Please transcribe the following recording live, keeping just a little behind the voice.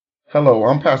Hello,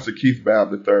 I'm Pastor Keith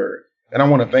Babb III, and I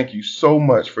want to thank you so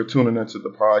much for tuning into the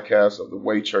podcast of the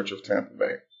Way Church of Tampa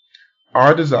Bay.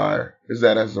 Our desire is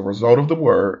that as a result of the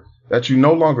word, that you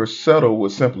no longer settle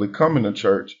with simply coming to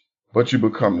church, but you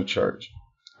become the church.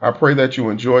 I pray that you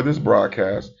enjoy this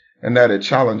broadcast and that it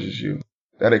challenges you,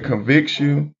 that it convicts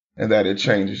you, and that it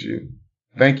changes you.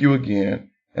 Thank you again,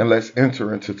 and let's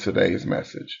enter into today's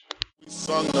message. We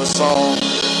sung the song,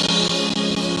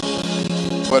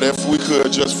 but if we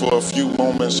could just for a few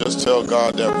moments just tell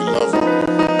God that we love Him.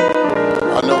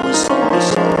 I know we sung the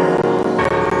song,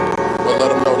 but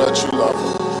let Him know that you love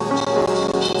Him.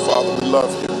 Father, we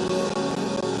love you.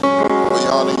 We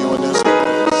honor you in this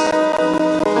place.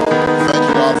 Thank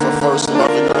you, God, for first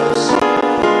loving us.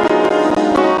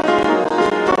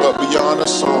 But beyond the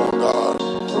song, God,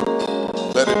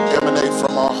 let it emanate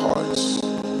from our hearts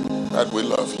that we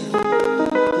love you.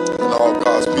 And all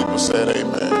God's people said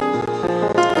amen.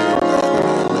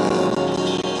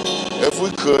 If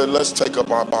we could, let's take up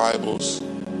our Bibles. I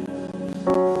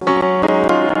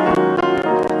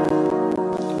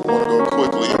want to go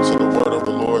quickly into the word of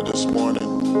the Lord this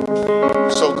morning.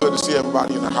 So good to see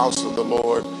everybody in the house of the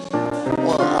Lord.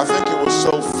 Well, I think it was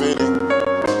so fitting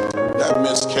that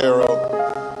Miss Carol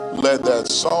led that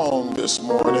song this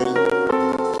morning.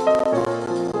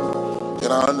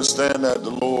 And I understand that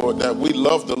that we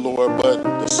love the Lord, but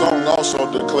the song also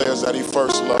declares that He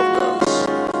first loved us.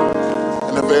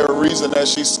 And the very reason that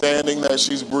she's standing, that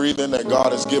she's breathing, that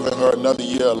God has given her another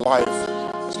year of life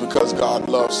is because God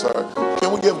loves her.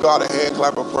 Can we give God a hand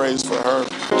clap of praise for her?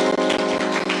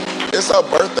 It's her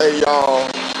birthday, y'all.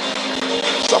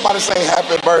 Somebody say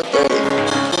happy birthday.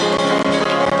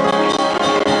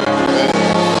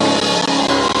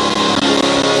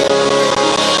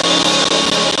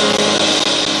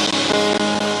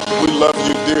 We love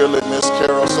you dearly, Miss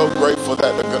Carol. So grateful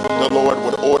that the Lord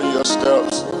would order your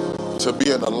steps to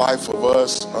be in the life of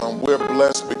us. We're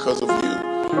blessed because of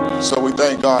you. So we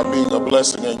thank God being a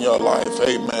blessing in your life.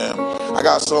 Amen. I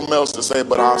got something else to say,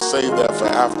 but I'll save that for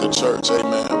after church.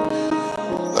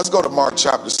 Amen. Let's go to Mark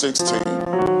chapter 16.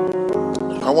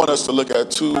 I want us to look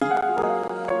at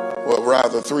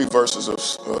three verses of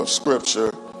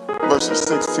scripture, verses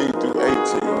 16 through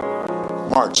 18.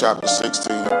 Mark chapter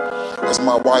 16. As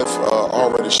my wife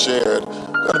already shared,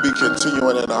 we're going to be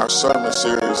continuing in our sermon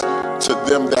series, To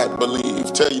Them That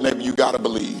Believe. Tell your neighbor, you got to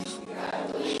believe.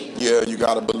 Yeah, you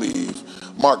got to believe.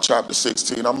 Mark chapter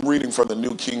 16. I'm reading from the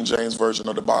New King James Version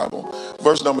of the Bible.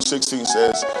 Verse number 16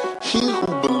 says, He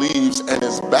who believes and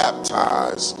is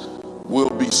baptized will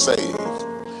be saved,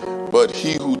 but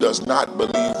he who does not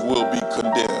believe will be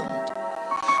condemned.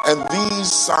 And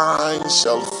these signs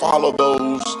shall follow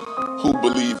those who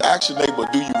believe. Ask your neighbor,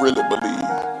 do you really believe?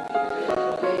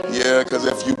 Yeah, because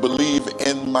if you believe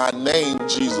in my name,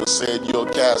 Jesus said, you'll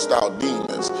cast out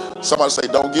demons. Somebody say,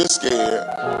 don't get scared.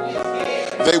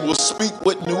 They will speak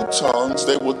with new tongues.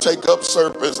 They will take up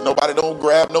serpents. Nobody don't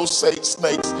grab no snakes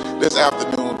this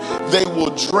afternoon. They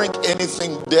will drink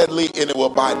anything deadly and it will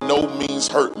by no means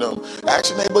hurt them.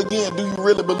 Ask your neighbor again, do you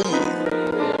really believe?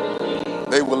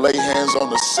 They will lay hands on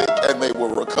the sick and they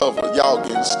will recover. Y'all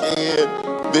getting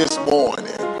scared this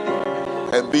morning.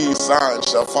 And these signs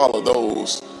shall follow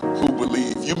those who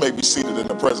believe. You may be seated in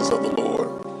the presence of the Lord.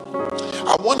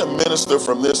 I want to minister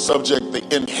from this subject, the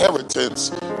inheritance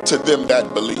to them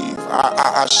that believe.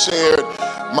 I shared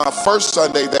my first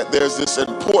Sunday that there's this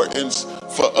importance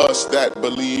for us that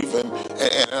believe, and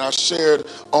I shared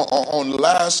on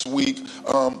last week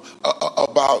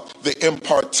about the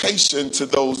impartation to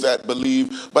those that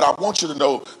believe. But I want you to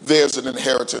know there's an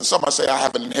inheritance. Somebody say, I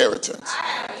have an inheritance.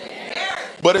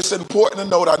 But it's important to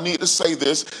note, I need to say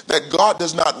this, that God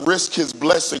does not risk his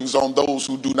blessings on those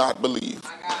who do not believe.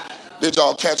 Did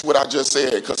y'all catch what I just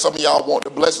said? Because some of y'all want the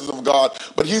blessings of God,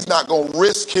 but he's not going to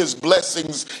risk his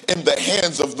blessings in the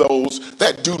hands of those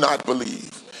that do not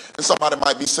believe. And somebody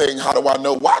might be saying, how do I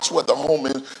know? Watch what the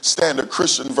Holman Standard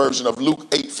Christian Version of Luke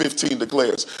 8:15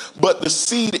 declares. But the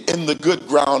seed in the good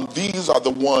ground, these are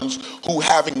the ones who,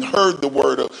 having heard the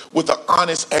word with an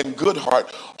honest and good heart,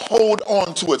 hold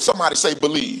on to it. Somebody say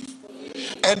believe.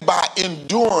 And by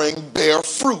enduring bear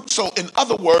fruit. So in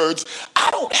other words,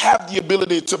 I don't have the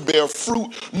ability to bear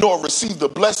fruit nor receive the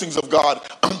blessings of God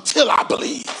until I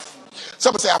believe.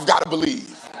 Somebody say, I've got to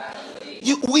believe.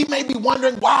 We may be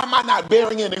wondering, why am I not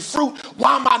bearing any fruit?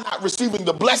 Why am I not receiving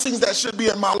the blessings that should be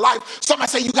in my life? Somebody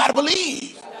say, you got to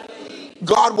believe.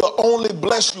 God will only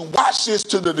bless you, watch this,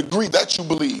 to the degree that you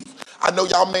believe. I know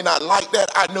y'all may not like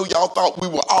that. I know y'all thought we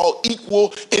were all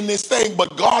equal in this thing,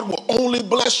 but God will only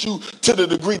bless you to the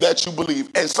degree that you believe.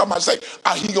 And somebody say,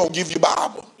 he gonna give you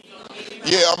Bible.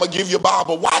 Yeah, I'm going to give you a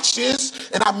Bible. Watch this.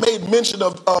 And I made mention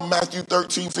of Matthew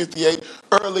 13:58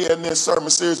 earlier in this sermon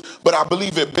series, but I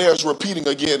believe it bears repeating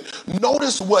again.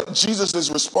 Notice what Jesus'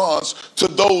 response to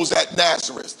those at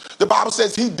Nazareth. The Bible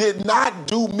says he did not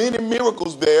do many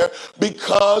miracles there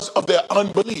because of their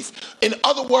unbelief. In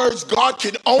other words, God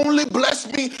can only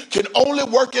bless me, can only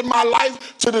work in my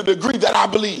life to the degree that I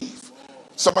believe.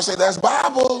 Somebody say, that's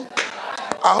Bible.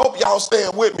 I hope y'all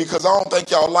staying with me because I don't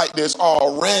think y'all like this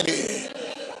already.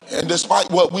 And despite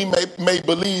what we may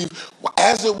believe,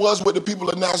 as it was with the people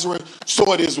of Nazareth,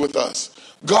 so it is with us.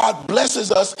 God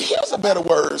blesses us. Here's a better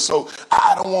word. So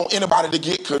I don't want anybody to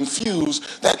get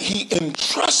confused that he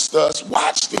entrusts us,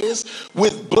 watch this,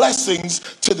 with blessings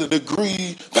to the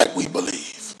degree that we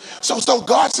believe. So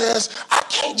God says, I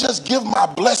can't just give my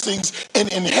blessings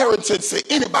and inheritance to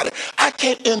anybody. I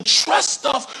can't entrust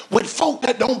stuff with folk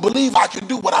that don't believe I can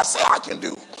do what I say I can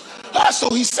do. So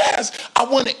he says, I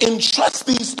want to entrust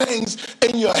these things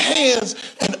in your hands,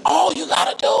 and all you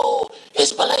got to do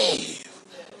is believe.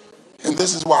 And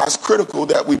this is why it's critical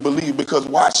that we believe, because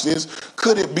watch this.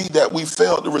 Could it be that we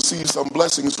failed to receive some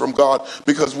blessings from God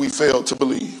because we failed to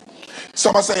believe?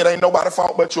 Somebody say it ain't nobody's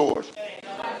fault but yours.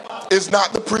 It's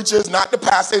not the preacher, it's not the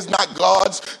pastor, it's not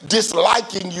God's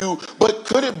disliking you. But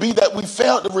could it be that we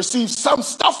failed to receive some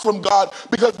stuff from God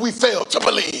because we failed to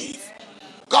believe?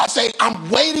 God saying, I'm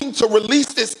waiting to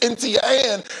release this into your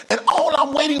hand, and all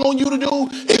I'm waiting on you to do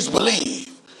is believe.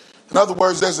 In other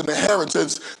words, there's an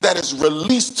inheritance that is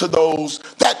released to those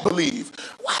that believe.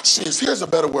 Watch this. Here's a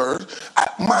better word.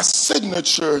 My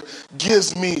signature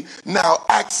gives me now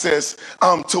access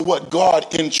to what God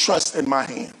entrusts in my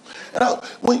hand.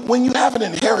 When you have an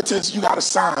inheritance, you got to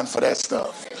sign for that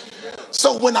stuff.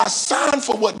 So when I sign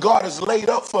for what God has laid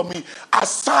up for me, I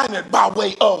sign it by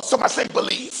way of, somebody say,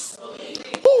 belief.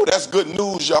 Ooh, that's good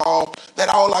news, y'all, that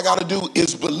all I got to do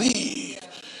is believe.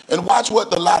 And watch what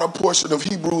the latter portion of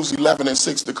Hebrews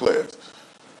 11:6 declares.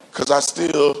 Because I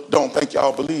still don't think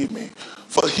y'all believe me.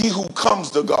 For he who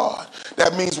comes to God,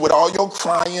 that means with all your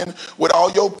crying, with all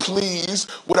your pleas,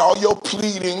 with all your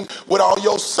pleading, with all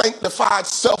your sanctified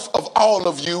self of all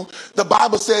of you, the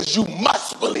Bible says you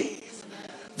must believe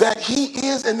that he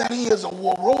is, and that he is a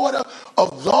rewarder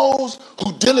of those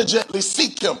who diligently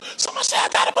seek him. Somebody say, I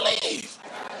gotta believe.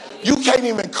 You can't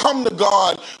even come to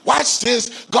God. Watch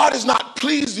this. God is not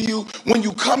pleased with you when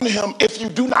you come to him if you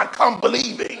do not come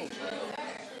believing.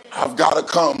 I've got to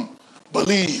come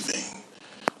believing.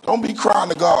 Don't be crying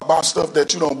to God about stuff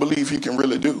that you don't believe he can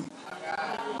really do.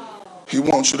 He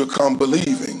wants you to come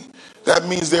believing. That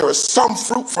means there is some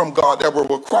fruit from God that will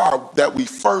require that we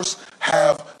first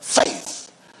have faith.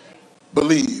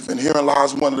 Believe. And herein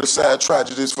lies one of the sad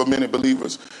tragedies for many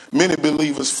believers. Many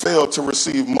believers fail to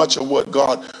receive much of what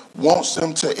God wants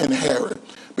them to inherit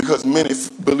because many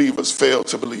believers fail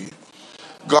to believe.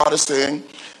 God is saying,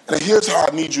 and here's how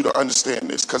I need you to understand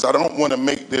this, because I don't want to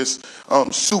make this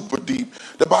super deep.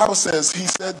 The Bible says, he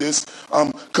said this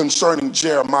concerning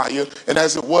Jeremiah, and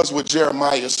as it was with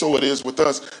Jeremiah, so it is with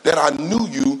us, that I knew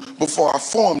you before I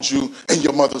formed you in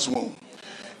your mother's womb.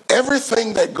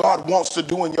 Everything that God wants to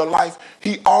do in your life,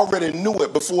 he already knew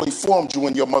it before he formed you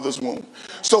in your mother's womb.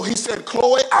 So he said,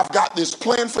 Chloe, I've got this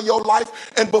plan for your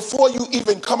life, and before you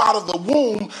even come out of the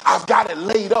womb, I've got it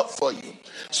laid up for you.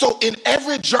 So in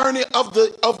every journey of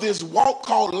this walk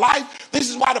called life, this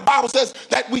is why the Bible says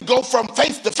that we go from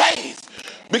faith to faith.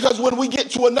 Because when we get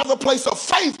to another place of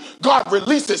faith, God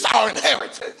releases our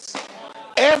inheritance.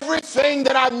 Everything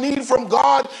that I need from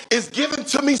God is given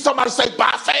to me, somebody say,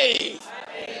 by faith.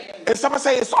 And somebody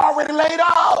say, it's already laid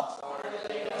up.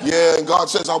 Yeah, and God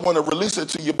says, I want to release it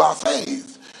to you by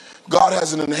faith. God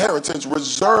has an inheritance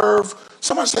reserved,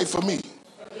 somebody say, for me.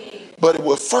 But it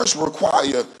will first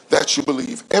require that you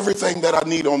believe. Everything that I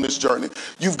need on this journey,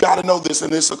 you've got to know this,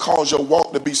 and this will cause your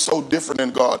walk to be so different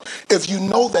in God. If you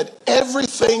know that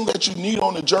everything that you need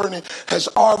on the journey has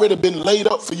already been laid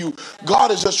up for you,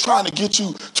 God is just trying to get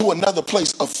you to another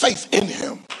place of faith in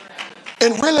him.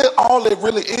 And really, all it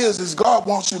really is God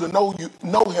wants you to know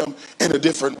him in a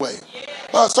different way.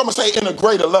 Someone say, in a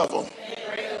greater level.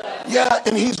 Yeah,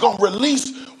 and he's going to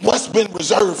release what's been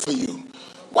reserved for you.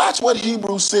 Watch what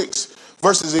Hebrews 6,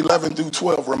 verses 11 through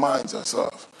 12 reminds us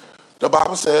of. The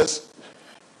Bible says,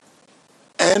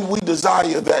 and we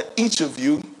desire that each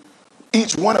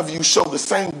one of you show the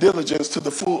same diligence to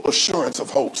the full assurance of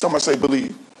hope. Somebody say,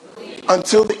 believe.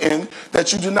 Until the end,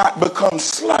 that you do not become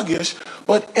sluggish,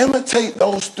 but imitate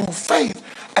those through faith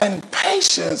and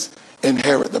patience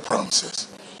inherit the promises.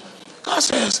 God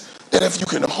says that if you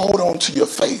can hold on to your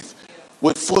faith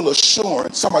with full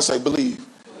assurance, somebody say, believe.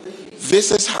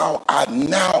 This is how I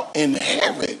now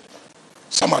inherit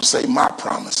Somebody say, my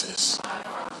promises.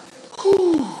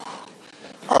 Whew.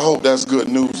 I hope that's good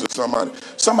news to somebody.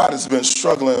 Somebody's been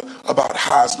struggling about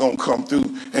how it's going to come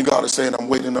through, and God is saying, I'm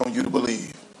waiting on you to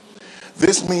believe.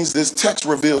 This means this text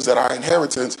reveals that our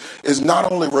inheritance is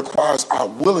not only requires our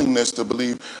willingness to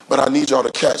believe, but I need y'all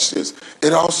to catch this.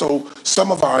 It also,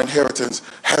 some of our inheritance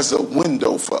has a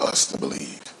window for us to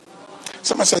believe.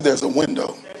 Somebody say there's a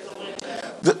window.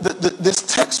 This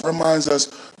text reminds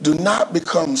us, do not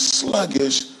become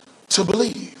sluggish to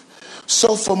believe.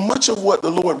 So for much of what the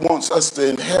Lord wants us to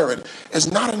inherit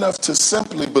is not enough to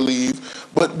simply believe,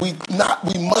 but we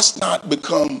must not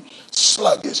become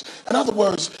sluggish. In other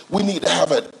words, we need to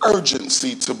have an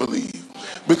urgency to believe,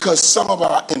 because some of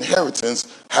our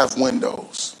inheritance have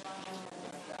windows.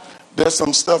 There's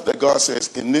some stuff that God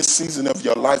says, in this season of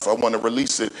your life, I want to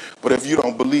release it. But if you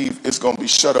don't believe, it's going to be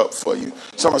shut up for you.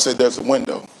 Somebody say there's a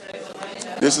window.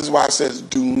 This is why it says,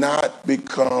 do not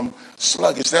become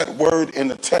sluggish. That word in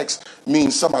the text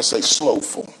means, somebody say,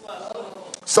 slowful.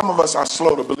 Some of us are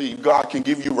slow to believe. God can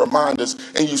give you reminders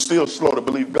and you're still slow to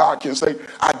believe. God can say,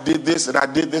 I did this and I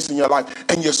did this in your life,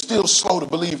 and you're still slow to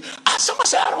believe. Somebody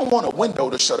say, I don't want a window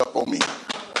to shut up on me.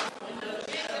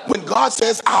 When God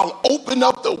says, I'll open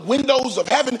up the windows of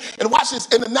heaven, and watch this,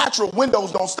 in the natural,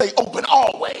 windows don't stay open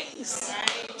always.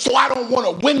 So I don't want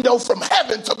a window from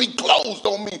heaven to be closed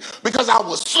on me because I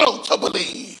was slow to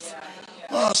believe.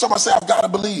 Somebody say, I've got to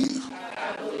believe.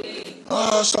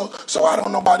 So I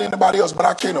don't know about anybody else, but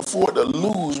I can't afford to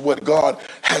lose what God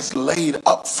has laid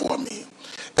up for me.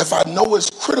 If I know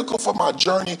it's critical for my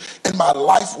journey in my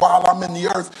life while I'm in the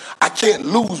earth, I can't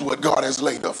lose what God has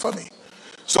laid up for me.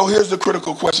 So here's the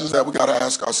critical questions that we got to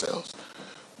ask ourselves.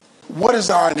 What is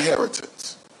our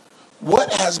inheritance?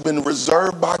 What has been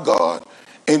reserved by God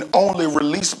and only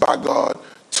released by God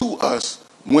to us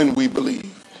when we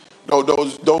believe?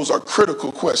 Those are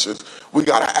critical questions we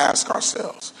got to ask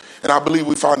ourselves. And I believe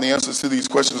we find the answers to these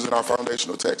questions in our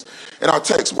foundational text. In our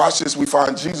text, watch this, we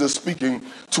find Jesus speaking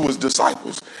to his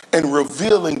disciples and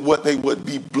revealing what they would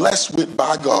be blessed with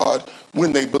by God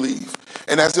when they believe.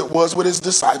 And as it was with his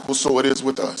disciples, so it is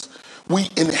with us. We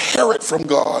inherit from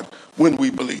God when we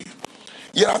believe.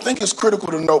 Yet I think it's critical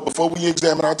to note before we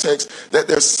examine our text that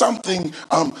there's something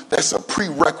that's a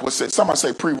prerequisite. Somebody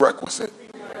say prerequisite.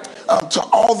 To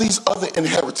all these other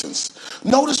inheritance.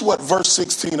 Notice what verse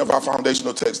 16 of our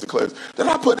foundational text declares. Did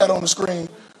I put that on the screen?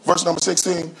 Verse number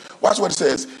 16. Watch what it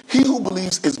says. He who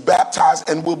believes is baptized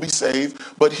and will be saved,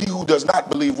 but he who does not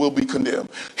believe will be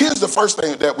condemned. Here's the first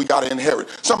thing that we got to inherit.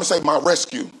 Somebody say, my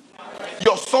rescue.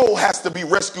 Your soul has to be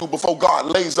rescued before God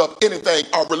lays up anything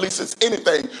or releases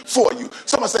anything for you.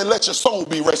 Somebody say, let your soul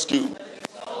be rescued.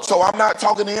 So I'm not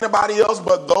talking to anybody else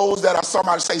but those that are,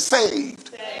 somebody say, saved.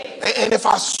 And if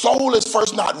our soul is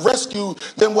first not rescued,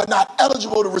 then we're not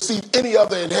eligible to receive any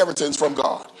other inheritance from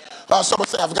God. Somebody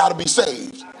say, I've got to be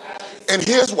saved. And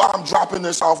here's why I'm dropping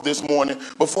this off this morning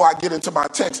before I get into my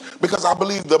text, because I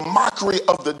believe the mockery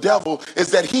of the devil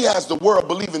is that he has the world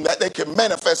believing that they can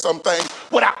manifest some things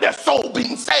without their soul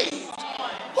being saved.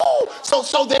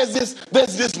 So there's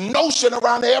this notion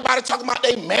around there, everybody talking about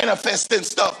they manifesting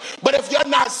stuff. But if you're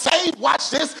not saved,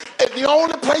 watch this, if the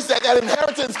only place that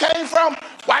inheritance came from,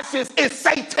 watch this, is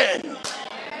Satan.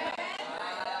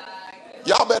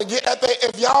 Y'all better get at that.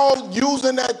 If y'all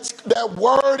using that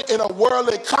word in a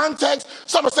worldly context,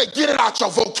 somebody say, get it out your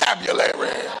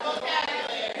vocabulary.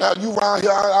 Now, you around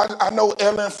here, I know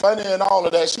Ellen funny and all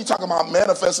of that. She talking about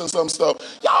manifesting some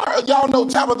stuff. Y'all know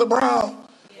Tabitha Brown?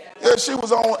 Yeah, she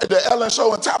was on the Ellen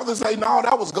show, and Tabitha say, no,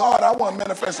 that was God. I wasn't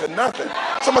manifesting nothing.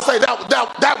 Somebody say,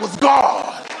 that was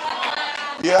God.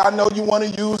 Yeah, I know you want to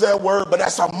use that word, but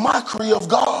that's a mockery of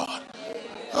God.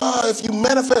 If you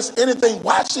manifest anything,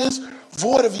 watch this,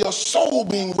 void of your soul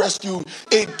being rescued,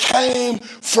 it came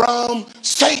from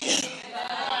Satan.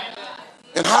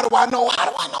 And how do I know?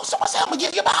 Somebody say, I'm going to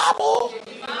give you a Bible.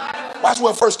 Watch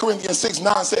what 1 Corinthians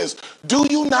 6:9 says. Do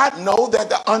you not know that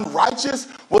the unrighteous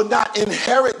will not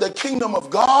inherit the kingdom of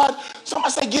God?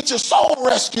 Somebody say, get your soul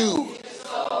rescued.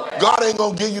 God ain't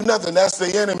going to give you nothing. That's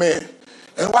the enemy.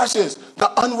 And watch this. The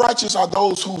unrighteous are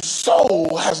those whose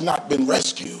soul has not been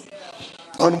rescued.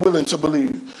 Unwilling to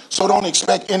believe. So don't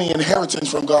expect any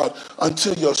inheritance from God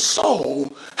until your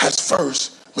soul has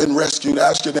first been rescued.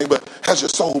 Ask your neighbor, has your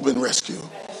soul been rescued?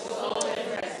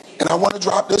 And I want to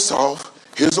drop this off.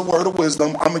 Here's a word of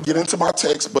wisdom. I'm going to get into my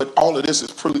text, but all of this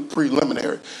is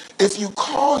preliminary. If you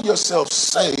call yourself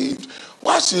saved,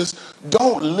 watch this,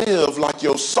 don't live like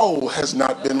your soul has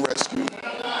not been rescued.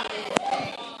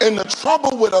 And the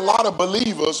trouble with a lot of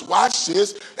believers, watch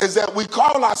this, is that we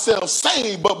call ourselves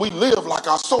saved, but we live like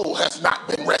our soul has not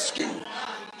been rescued.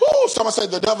 Somebody say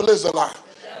the devil is a lie.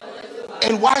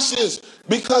 And watch this,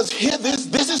 because here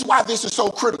this is why this is so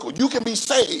critical. You can be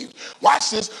saved.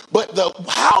 Watch this, but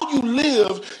how you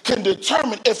live can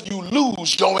determine if you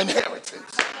lose your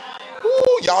inheritance.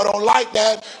 Ooh, y'all don't like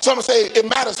that. Someone say it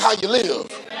matters how you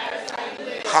live.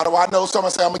 How do I know?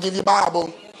 Someone say I'm gonna give you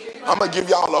Bible. I'm gonna give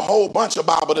y'all a whole bunch of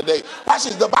Bible today. Watch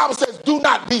this. The Bible says, "Do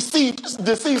not deceive."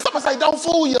 Someone say, "Don't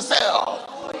fool yourself."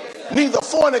 Neither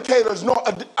fornicators, nor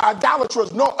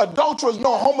idolaters, nor adulterers,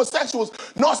 nor homosexuals,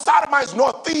 nor sodomites,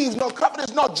 nor thieves, nor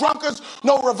covetous, nor drunkards,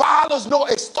 nor revilers, nor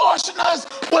extortioners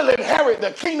will inherit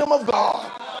the kingdom of God.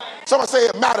 Someone say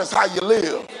it matters how you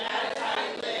live.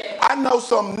 I know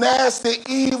some nasty,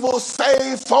 evil,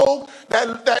 saved folk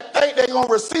that think they're going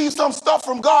to receive some stuff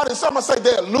from God, and someone say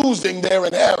they're losing their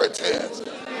inheritance.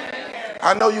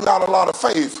 I know you got a lot of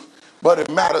faith, but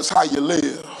it matters how you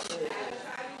live.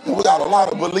 And we got a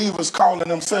lot of believers calling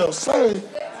themselves saved.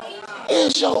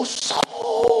 Is your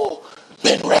soul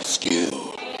been rescued?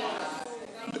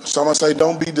 Someone say,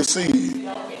 don't be deceived.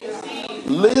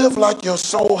 Live like your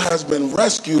soul has been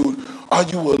rescued, or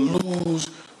you will lose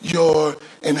your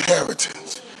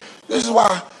inheritance. This is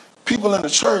why people in the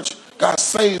church got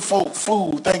saved folk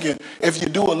food, thinking if you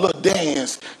do a little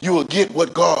dance, you will get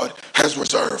what God has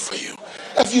reserved for you.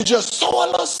 If you just sow a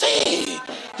little seed,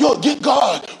 you'll get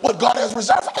God what God has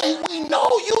reserved. Hey, we know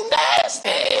you nasty.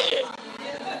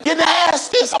 You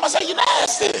nasty. Somebody say you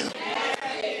nasty.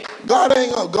 God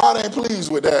ain't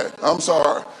pleased with that. I'm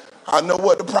sorry. I know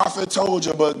what the prophet told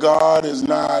you, but God is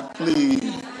not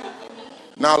pleased.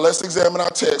 Now let's examine our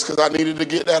text, because I needed to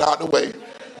get that out the way.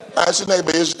 Ask your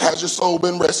neighbor, has your soul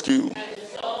been rescued?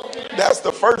 That's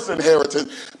the first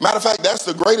inheritance. Matter of fact, that's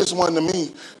the greatest one to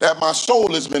me, that my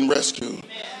soul has been rescued.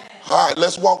 All right,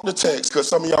 let's walk the text, because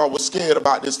some of y'all were scared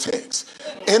about this text.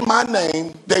 In my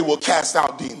name, they will cast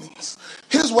out demons.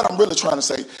 Here's what I'm really trying to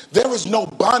say. There is no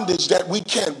bondage that we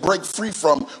can't break free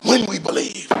from when we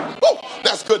believe. Woo,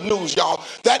 that's good news, y'all.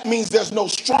 That means there's no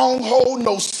stronghold,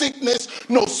 no sickness,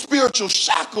 no spiritual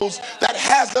shackles that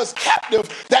has us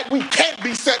captive that we can't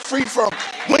be set free from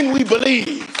when we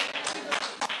believe.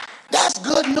 That's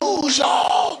good news,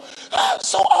 y'all.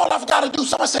 So all I've got to do,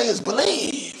 somebody say, is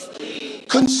believe.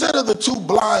 Consider the two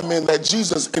blind men that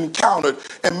Jesus encountered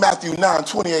in Matthew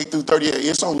 9:28-38.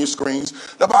 It's on your screens.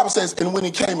 The Bible says, and when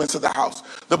he came into the house,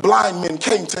 the blind men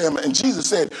came to him, and Jesus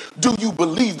said, do you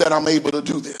believe that I'm able to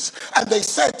do this? And they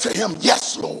said to him,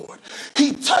 yes, Lord.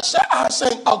 He touched their eyes,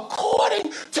 saying,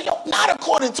 according to your, not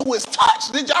according to his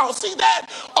touch. Did y'all see that?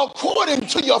 According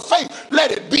to your faith,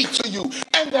 let it be to you.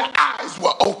 And their eyes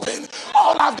were open.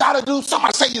 All I've got to do,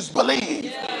 somebody say, is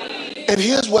believe. And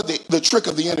here's what the trick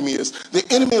of the enemy is. The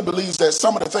enemy believes that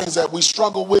some of the things that we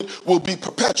struggle with will be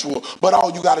perpetual, but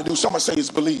all you got to do, somebody say, is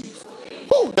believe.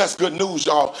 Woo, that's good news,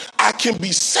 y'all. I can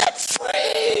be set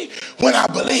free when I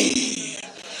believe.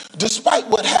 Despite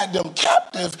what had them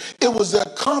captive, it was their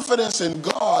confidence in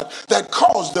God that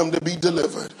caused them to be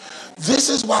delivered. This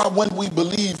is why when we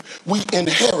believe, we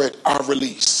inherit our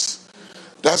release.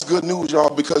 That's good news,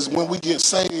 y'all, because when we get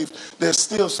saved, there's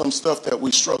still some stuff that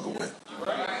we struggle with.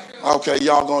 Okay,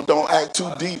 y'all don't act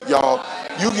too deep, y'all.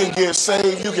 You can get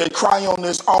saved, you can cry on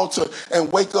this altar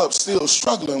and wake up still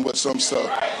struggling with some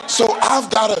stuff. So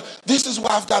this is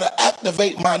why I've got to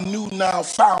activate my new now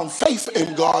found faith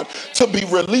in God to be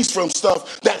released from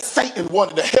stuff that Satan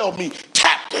wanted to hold me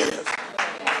captive.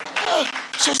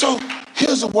 So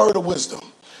here's a word of wisdom.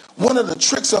 One of the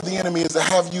tricks of the enemy is to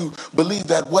have you believe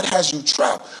that what has you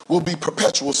trapped will be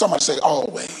perpetual. Somebody say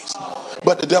always.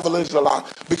 But the devil is a lie,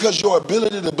 because your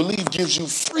ability to believe gives you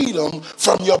freedom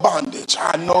from your bondage.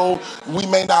 I know we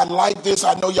may not like this.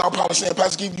 I know y'all probably saying,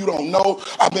 Pastor Keith, you don't know.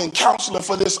 I've been counseling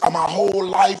for this my whole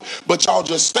life, but y'all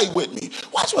just stay with me.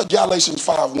 Watch what Galatians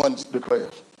 5:1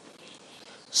 declares.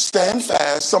 Stand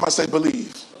fast. Somebody say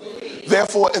believe.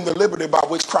 Therefore, in the liberty by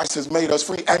which Christ has made us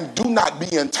free, and do not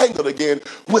be entangled again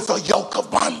with a yoke of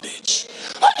bondage.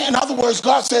 In other words,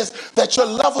 God says that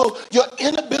your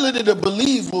inability to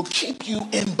believe will keep you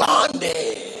in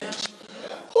bondage.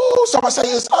 Ooh, somebody say,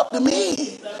 it's up to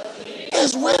me.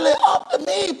 It's really up to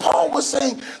me. Paul was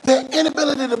saying their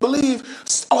inability to believe,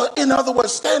 or in other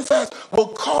words, stand fast, will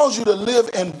cause you to live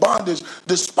in bondage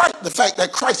despite the fact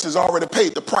that Christ has already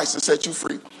paid the price to set you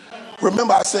free.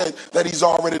 Remember, I said that he's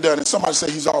already done it. Somebody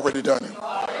say he's already done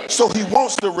it. So he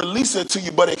wants to release it to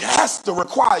you, but it has to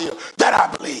require that I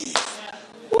believe.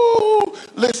 Woo!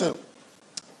 Listen,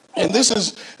 and this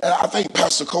is, and I think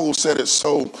Pastor Cole said it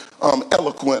so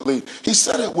eloquently. He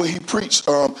said it when he preached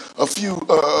a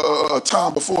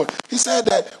time before. He said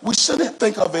that we shouldn't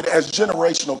think of it as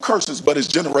generational curses, but as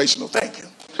generational thinking.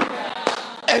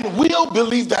 and we'll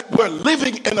believe that we're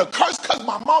living in a curse because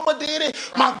my mama did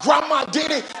it, my grandma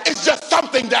did it. It's just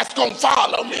something that's going to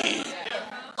follow me.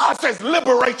 God says,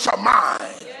 liberate your mind.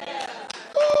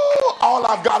 Ooh, all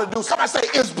I've got to do, somebody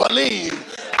say, is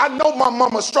believe. I know my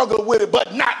mama struggled with it,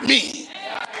 but not me.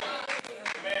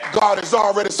 God has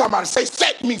already, somebody say,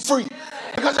 set me free.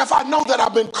 Because if I know that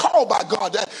I've been called by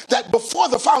God, that before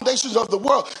the foundations of the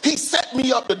world, he set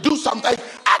me up to do something,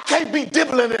 I can't be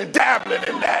dibbling and dabbling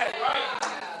in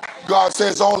that. God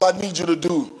says, all I need you to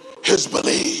do is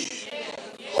believe.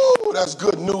 Ooh, that's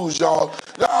good news, y'all.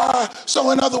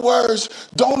 So in other words,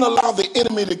 don't allow the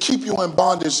enemy to keep you in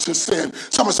bondage to sin.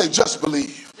 Someone say, just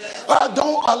believe.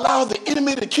 Don't allow the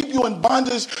enemy to keep you in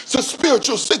bondage to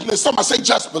spiritual sickness. Someone say,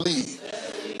 just believe.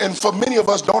 And for many of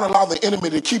us, don't allow the enemy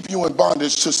to keep you in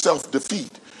bondage to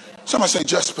self-defeat. Somebody say,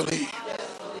 just believe.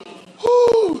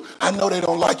 Ooh, I know they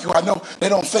don't like you. I know they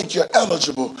don't think you're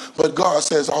eligible. But God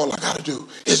says, all I got to do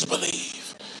is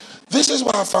believe. This is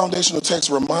what our foundational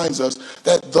text reminds us,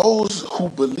 that those who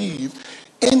believe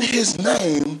in his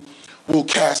name will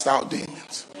cast out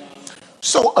demons.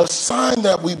 So a sign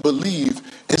that we believe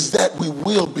is that we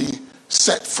will be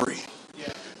set free.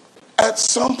 At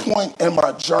some point in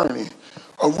my journey,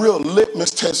 a real litmus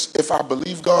test, if I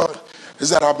believe God, is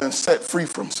that I've been set free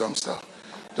from some stuff.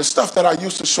 The stuff that I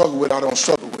used to struggle with, I don't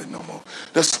struggle with no more.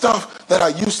 The stuff that I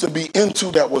used to be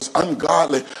into that was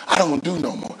ungodly, I don't do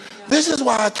no more. This is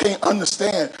why I can't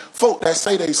understand folk that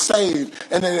say they saved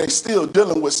and then they still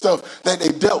dealing with stuff that they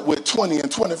dealt with 20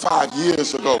 and 25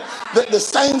 years ago. The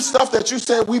same stuff that you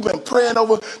said we've been praying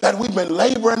over, that we've been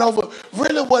laboring over,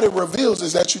 really what it reveals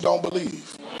is that you don't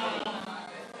believe.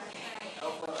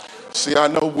 See, I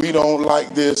know we don't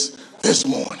like this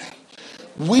morning.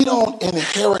 We don't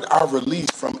inherit our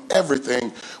release from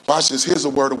everything. Watch this. Here's a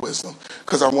word of wisdom.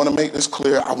 Because I want to make this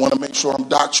clear. I want to make sure I'm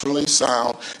doctrinally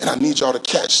sound. And I need y'all to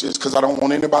catch this because I don't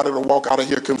want anybody to walk out of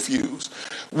here confused.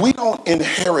 We don't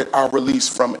inherit our release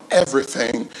from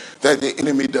everything that the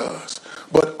enemy does,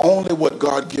 but only what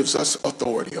God gives us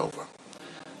authority over.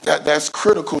 That's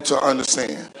critical to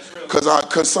understand.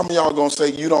 Because some of y'all are going to say,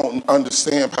 you don't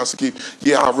understand, Pastor Keith.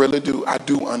 Yeah, I really do. I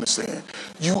do understand.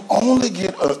 You only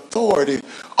get authority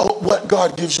over what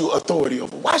God gives you authority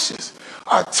over. Watch this.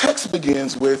 Our text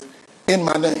begins with, in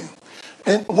my name.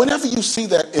 And whenever you see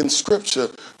that in Scripture,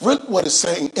 really what it's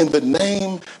saying, in the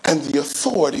name and the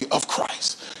authority of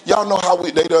Christ. Y'all know how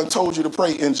they done told you to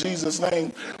pray in Jesus'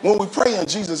 name? When we pray in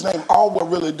Jesus' name, all we're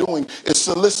really doing is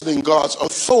soliciting God's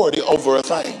authority over a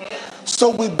thing.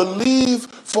 So we believe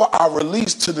for our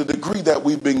release to the degree that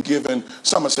we've been given,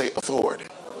 some would say, authority.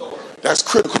 That's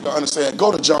critical to understand.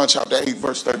 Go to John chapter 8,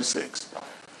 verse 36.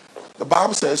 The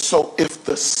Bible says, so if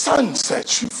the Son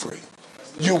sets you free,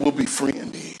 you will be free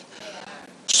indeed.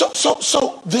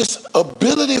 So this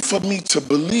ability for me to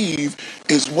believe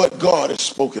is what God has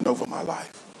spoken over my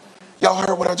life. Y'all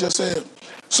heard what I just said?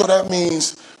 So that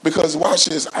means, because watch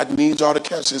this, I need y'all to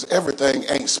catch this, everything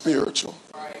ain't spiritual.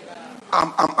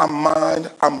 I'm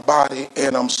mind, I'm body,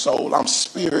 and I'm soul. I'm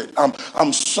spirit,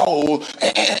 I'm soul,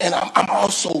 and I'm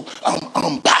also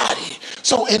I'm body.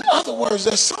 So in other words,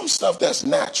 there's some stuff that's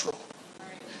natural.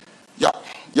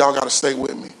 Y'all got to stay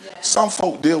with me. Some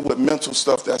folk deal with mental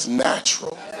stuff that's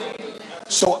natural.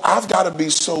 So I've got to be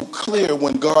so clear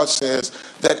when God says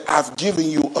that I've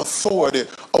given you authority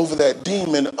over that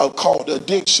demon called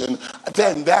addiction.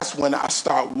 Then that's when I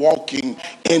start walking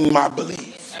in my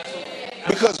belief.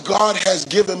 Because God has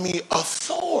given me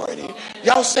authority.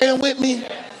 Y'all staying with me?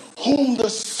 Whom the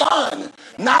Son,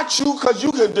 not you, because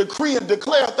you can decree and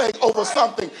declare a thing over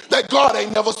something that God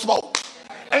ain't never spoke.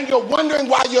 And you're wondering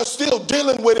why you're still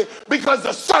dealing with it because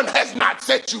the Son has not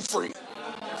set you free.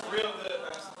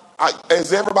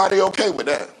 Is everybody okay with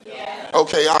that? Yeah.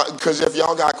 Okay, because if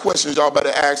y'all got questions, y'all better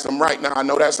ask them right now. I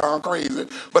know that sounds crazy,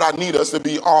 but I need us to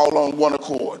be all on one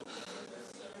accord.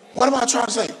 What am I trying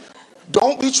to say?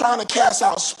 Don't be trying to cast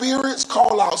out spirits,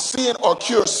 call out sin, or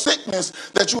cure sickness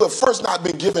that you have first not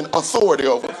been given authority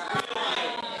over.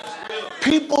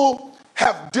 People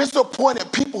have disappointed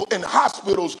people in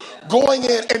hospitals going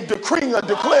in and decreeing or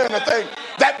declaring a thing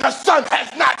that the Son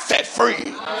has not set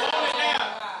free.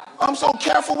 I'm so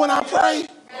careful when I pray.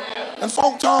 And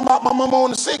folk talking about my mama on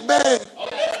the sick bed.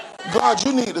 God,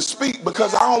 you need to speak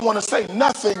because I don't want to say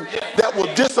nothing that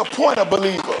will disappoint a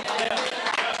believer.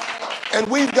 And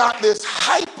we've got this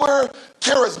hyper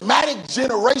charismatic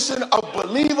generation of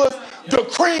believers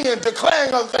decreeing and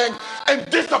declaring a thing and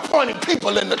disappointing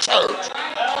people in the church.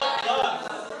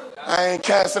 I ain't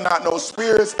casting out no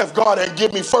spirits if God ain't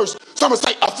give me first, someone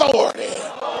say authority.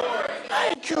 I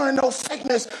ain't curing no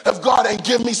fakeness if God ain't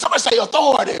give me, someone say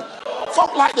authority.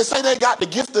 Folk like to say they got the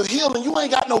gift of healing. You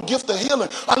ain't got no gift of healing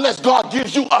unless God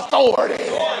gives you authority.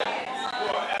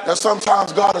 And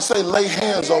sometimes God will say, lay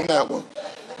hands on that one.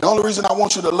 The only reason I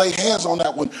want you to lay hands on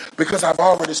that one, because I've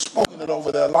already spoken it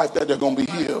over their life that they're going to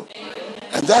be healed.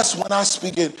 And that's when I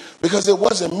speak it, because it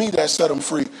wasn't me that set them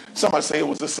free. Somebody say it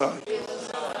was the Son.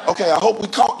 Okay, I hope we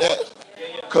caught that,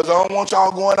 because I don't want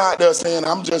y'all going out there saying,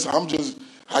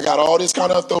 I got all this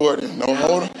kind of authority. No,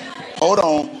 hold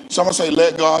on. Somebody say,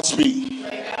 let God speak.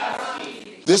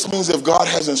 This means if God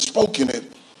hasn't spoken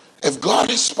it, if God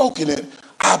has spoken it,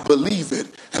 I believe it,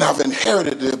 and I've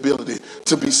inherited the ability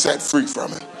to be set free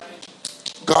from it.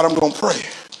 God, I'm going to pray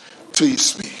till you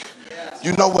speak.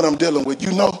 You know what I'm dealing with.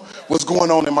 You know what's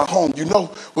going on in my home. You know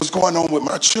what's going on with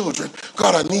my children.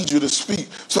 God, I need you to speak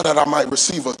so that I might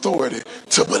receive authority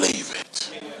to believe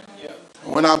it.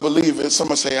 When I believe it,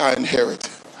 someone say, I inherit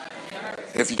it.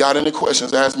 If you got any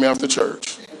questions, ask me after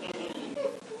church.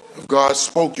 If God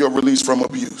spoke your release from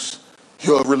abuse,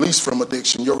 your release from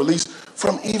addiction, your release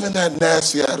from even that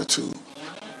nasty attitude,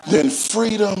 then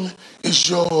freedom is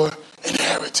your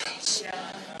inheritance.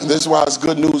 And this is why it's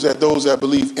good news that those that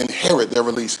believe inherit their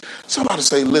release. Somebody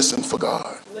say, listen for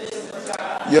God.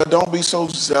 Yeah, don't be so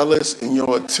zealous in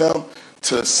your attempt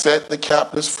to set the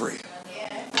captives free.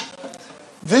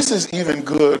 This is even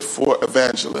good for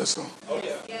evangelism,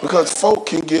 because folk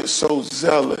can get so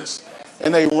zealous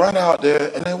and they run out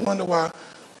there and they wonder why,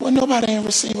 well, nobody ain't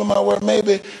receiving my word.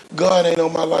 Maybe God ain't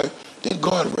on my life. Did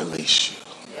God release you?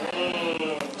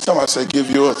 Somebody say,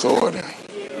 give you authority.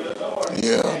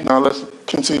 Yeah. Now let's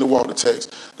continue to walk the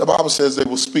text. The Bible says they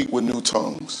will speak with new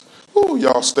tongues. Ooh,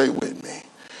 y'all stay with me.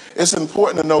 It's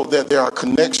important to note that there are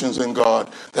connections in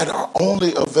God that are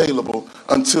only available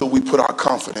until we put our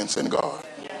confidence in God.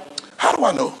 How do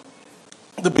I know?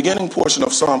 The beginning portion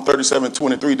of Psalm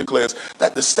 37:23 declares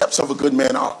that the steps of a good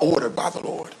man are ordered by the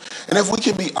Lord. And if we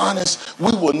can be honest,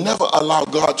 we will never allow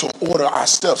God to order our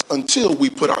steps until we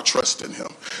put our trust in him.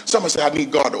 Somebody say, I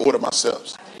need God to order my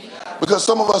steps. Because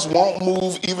some of us won't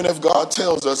move even if God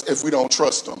tells us, if we don't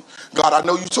trust him. God, I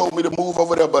know you told me to move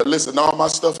over there, but listen, all my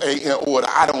stuff ain't in order.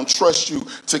 I don't trust you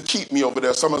to keep me over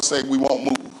there. Someone say we won't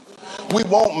move. We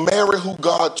won't marry who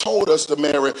God told us to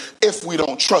marry if we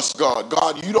don't trust God.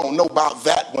 God, you don't know about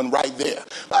that one right there.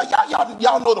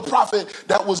 Y'all know the prophet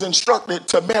that was instructed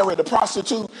to marry the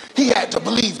prostitute? He had to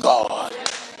believe God.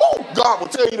 Oh, God will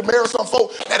tell you to marry some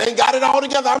folk that ain't got it all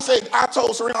together. I'm saying, I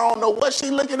told Serena, I don't know what she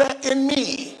looking at in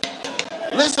me.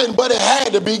 Listen, but it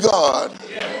had to be God.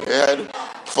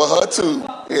 For her too,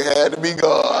 it had to be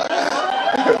God.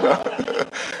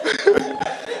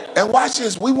 And watch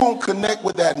this, we won't connect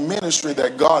with that ministry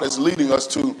that God is leading us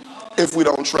to if we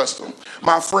don't trust him.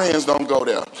 My friends don't go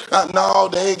there. No,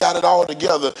 they ain't got it all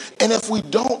together. And if we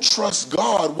don't trust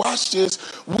God, watch this,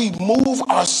 we move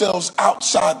ourselves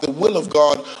outside the will of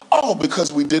God, all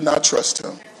because we did not trust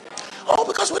him. All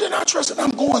because we did not trust him.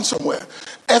 I'm going somewhere.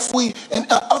 If we, in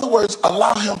other words,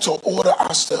 allow him to order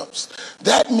our steps,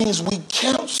 that means we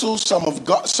cancel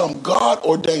some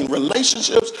God-ordained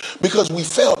relationships because we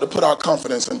failed to put our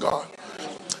confidence in God.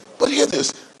 But hear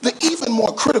this, the even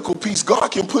more critical piece, God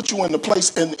can put you in the place,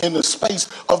 in the space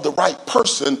of the right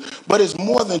person, but it's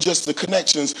more than just the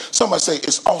connections. Somebody say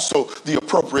it's also the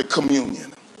appropriate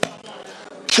communion.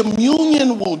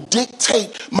 Communion will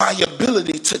dictate my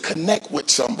ability to connect with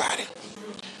somebody.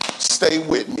 Stay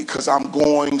with me because I'm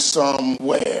going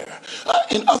somewhere.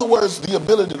 In other words, the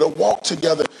ability to walk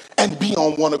together and be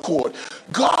on one accord.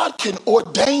 God can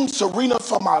ordain Serena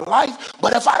for my life,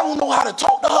 but if I don't know how to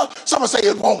talk to her, someone say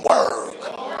it won't work.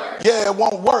 Yeah, it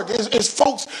won't work. It's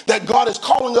folks that God is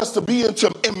calling us to be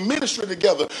in ministry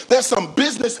together. There's some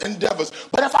business endeavors,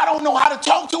 but if I don't know how to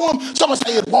talk to them, someone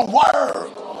say it won't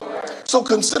work. So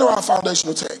consider our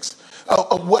foundational text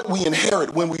of what we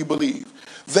inherit when we believe.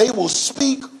 They will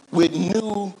speak with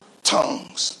new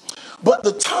tongues. But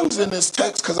the tongues in this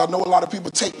text, because I know a lot of people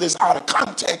take this out of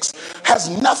context, has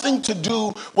nothing to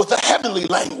do with a heavenly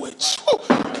language.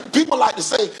 People like to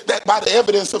say that by the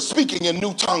evidence of speaking in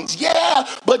new tongues. Yeah,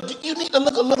 but you need to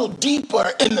look a little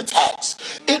deeper in the text.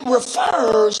 It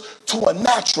refers to a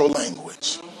natural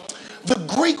language. The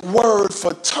Greek word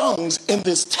for tongues in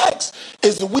this text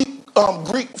is the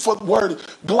Greek for the word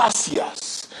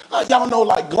glasias. Y'all know,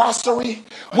 like glossary,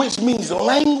 which means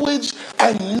language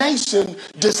and nation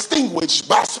distinguished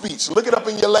by speech. Look it up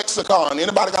in your lexicon.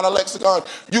 Anybody got a lexicon?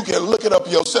 You can look it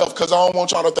up yourself, because I don't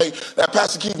want y'all to think that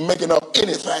Pastor keeps making up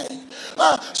anything.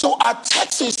 So our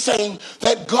text is saying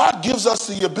that God gives us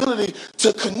the ability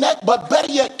to connect, but better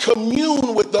yet,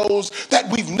 commune with those that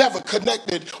we've never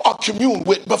connected or communed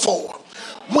with before.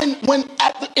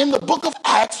 In the book of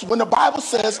Acts, when the Bible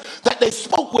says that they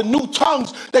spoke with new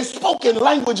tongues, they spoke in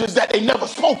languages that they never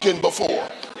spoken before.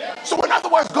 So in other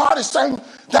words, God is saying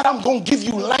that I'm going to give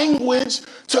you language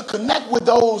to connect with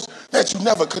those that you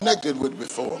never connected with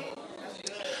before.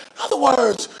 In other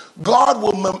words, God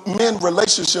will mend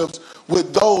relationships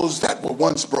with those that were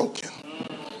once broken.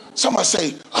 Somebody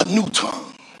say a new tongue.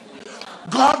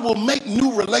 God will make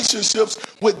new relationships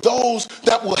with those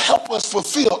that will help us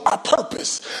fulfill our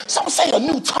purpose. Some say a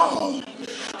new tongue.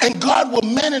 And God will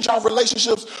manage our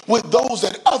relationships with those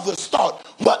that others thought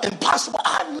were impossible.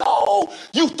 I know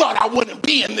you thought I wouldn't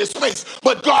be in this space,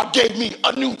 but God gave me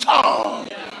a new tongue.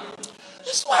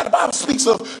 That's why the Bible speaks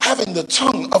of having the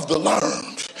tongue of the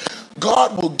learned.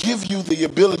 God will give you the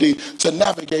ability to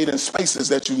navigate in spaces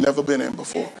that you've never been in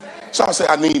before. So I say,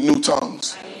 I need new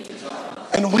tongues.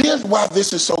 And here's why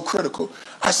this is so critical.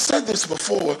 I said this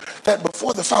before, that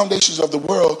before the foundations of the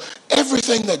world,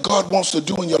 everything that God wants to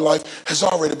do in your life has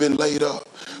already been laid up.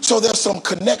 So there's some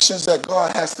connections that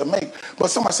God has to make. But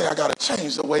somebody say, I got to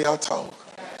change the way I talk.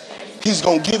 He's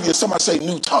going to give you, somebody say,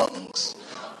 new tongues.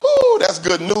 Ooh, that's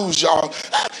good news, y'all.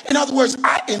 In other words,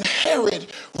 I inherit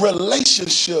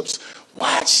relationships,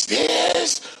 watch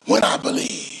this, when I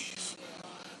believe.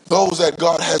 Those that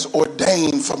God has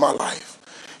ordained for my life.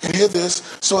 And hear this.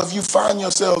 So if you find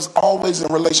yourselves always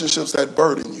in relationships that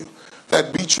burden you,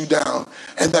 that beat you down,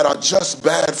 and that are just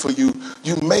bad for you,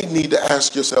 you may need to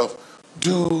ask yourself,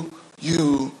 do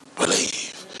you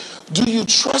believe? Do you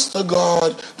trust the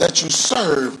God that you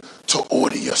serve to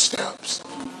order your steps?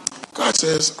 God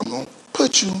says, I'm going to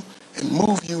put you and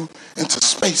move you into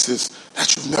spaces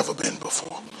that you've never been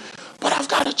before. But I've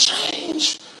got to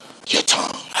change your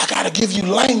tongue. I got to give you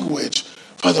language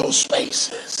for those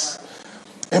spaces.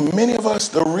 And many of us,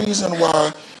 the reason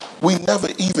why we never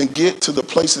even get to the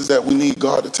places that we need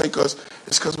God to take us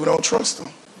is because we don't trust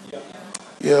him.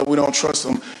 Yeah, we don't trust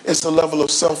him. It's a level of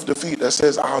self-defeat that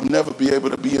says, I'll never be able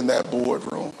to be in that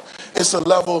boardroom. It's a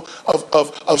level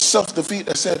of self-defeat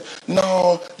that said,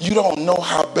 no, you don't know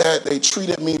how bad they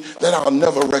treated me, that I'll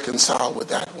never reconcile with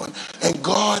that one. And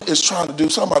God is trying to do,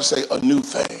 somebody say, a new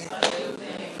thing.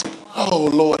 Oh,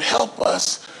 Lord, help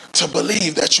us to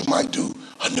believe that you might do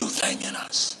a new thing in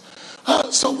us.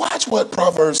 So watch what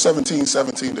Proverbs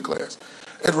 17:17 declares.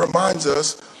 It reminds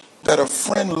us that a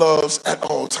friend loves at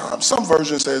all times. Some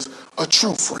version says a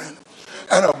true friend.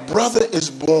 And a brother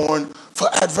is born for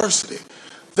adversity.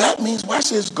 That means, watch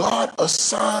this, God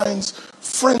assigns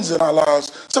friends in our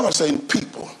lives, somebody say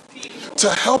people, to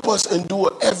help us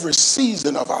endure every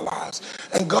season of our lives.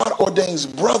 And God ordains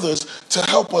brothers to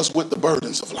help us with the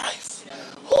burdens of life.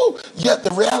 Yet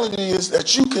the reality is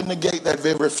that you can negate that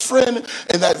very friend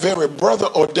and that very brother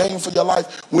ordained for your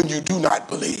life when you do not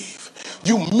believe.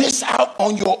 You miss out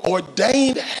on your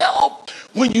ordained help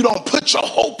when you don't put your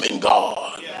hope in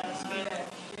God.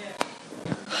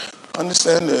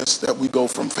 Understand this, that we go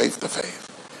from faith to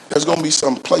faith. There's going to be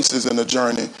some places in the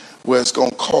journey where it's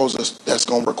going to cause us, that's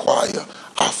going to require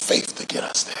our faith to get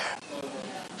us there.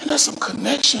 And there's some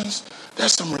connections,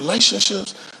 there's some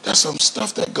relationships, there's some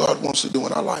stuff that God wants to do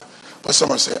in our life. But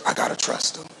somebody said, I got to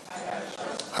trust him.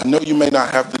 I know you may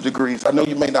not have the degrees. I know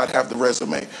you may not have the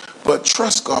resume. But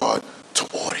trust God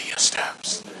to order your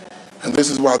steps. And this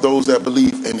is why those that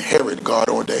believe inherit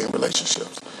God-ordained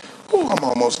relationships. I'm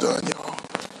almost done, y'all.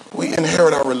 We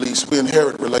inherit our release. We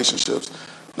inherit relationships.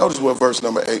 Notice what verse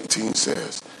number 18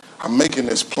 says. I'm making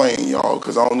this plain, y'all,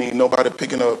 because I don't need nobody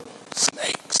picking up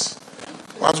snakes.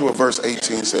 Watch what verse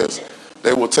 18 says.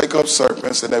 They will take up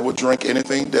serpents and they will drink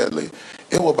anything deadly.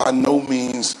 It will by no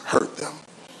means hurt them.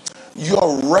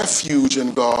 Your refuge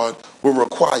in God will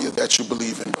require that you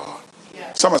believe in God.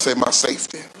 Somebody say, my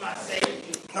safety. My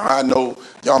safety. Now, I know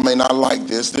y'all may not like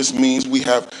this. This means we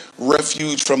have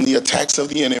refuge from the attacks of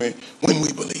the enemy when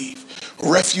we believe.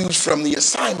 Refuge from the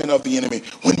assignment of the enemy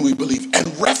when we believe.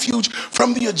 And refuge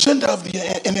from the agenda of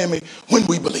the enemy when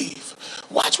we believe.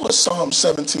 Watch what Psalm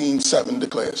 17:7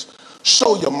 declares.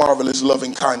 Show your marvelous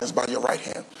loving kindness by your right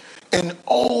hand. And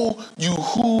oh, you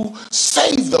who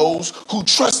save those who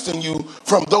trust in you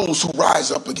from those who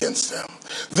rise up against them.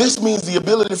 This means the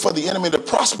ability for the enemy to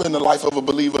prosper in the life of a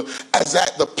believer as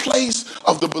at the place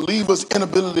of the believer's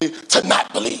inability to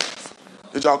not believe.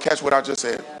 Did y'all catch what I just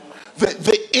said?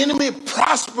 The enemy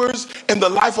prospers in the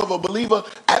life of a believer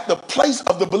at the place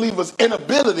of the believer's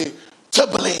inability to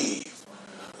believe.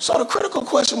 So the critical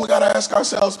question we got to ask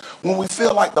ourselves when we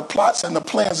feel like the plots and the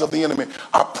plans of the enemy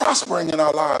are prospering in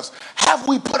our lives, have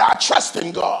we put our trust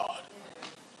in God?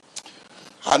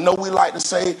 I know we like to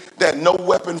say that no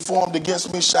weapon formed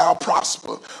against me shall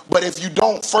prosper. But if you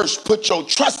don't first put your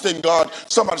trust in God,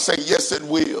 somebody say, yes, it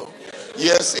will.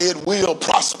 Yes, it will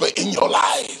prosper in your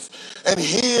life. And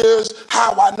here's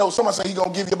how I know. Somebody say he's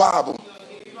going to give you a Bible.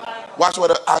 Watch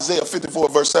what Isaiah 54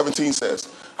 verse 17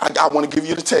 says. I want to give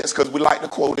you the text because we like to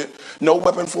quote it. No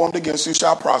weapon formed against you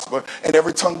shall prosper, and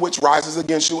every tongue which rises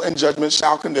against you in judgment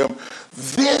shall condemn.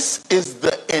 This is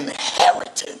the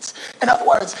inheritance. In other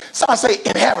words, somebody say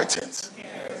inheritance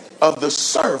of the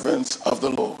servants of the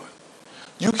Lord.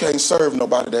 You can't serve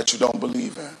nobody that you don't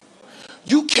believe in.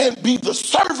 You can't be the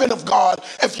servant of God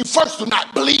if you first do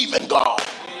not believe in God.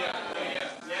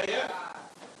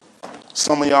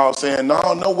 Some of y'all saying,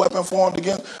 no weapon formed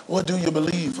against. What do you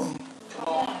believe in?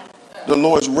 The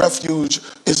Lord's refuge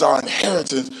is our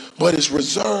inheritance, but it's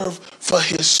reserved for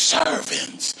his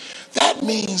servants. That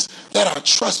means that I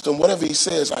trust him. Whatever he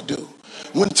says, I do.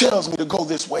 When he tells me to go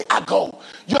this way, I go.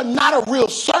 You're not a real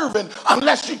servant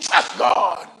unless you trust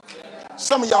God.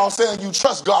 Some of y'all saying you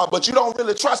trust God, but you don't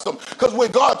really trust him, because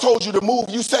when God told you to move,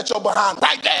 you set your behind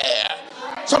right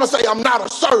there. Somebody say, I'm not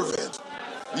a servant.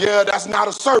 Yeah, that's not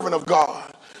a servant of God.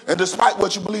 And despite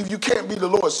what you believe, you can't be the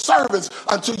Lord's servants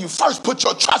until you first put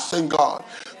your trust in God.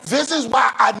 This is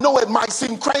why I know it might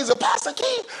seem crazy. Pastor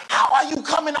Keith, how are you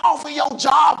coming off of your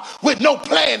job with no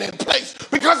plan in place?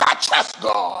 Because I trust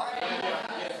God.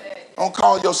 Don't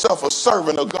call yourself a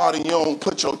servant of God and you don't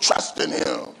put your trust in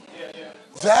him.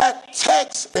 That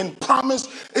text and promise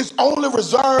is only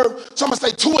reserved, somebody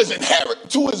say, to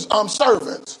his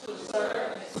servants.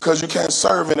 Because you can't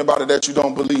serve anybody that you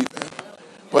don't believe in.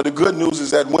 But the good news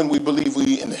is that when we believe,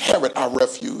 we inherit our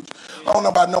refuge. I don't know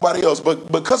about nobody else,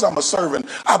 but because I'm a servant,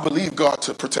 I believe God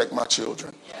to protect my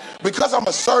children. Because I'm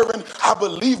a servant, I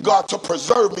believe God to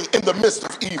preserve me in the midst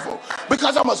of evil.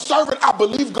 Because I'm a servant, I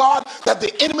believe God that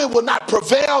the enemy will not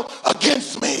prevail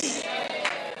against me.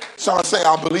 Someone say,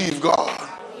 I believe God.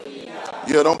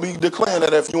 Yeah, don't be declaring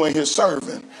that if you ain't his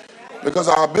servant. Because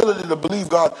our ability to believe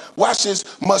God, watch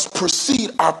this, must precede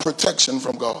our protection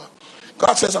from God.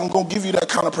 God says, I'm going to give you that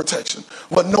kind of protection,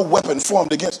 but no weapon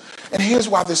formed against. And here's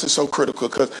why this is so critical,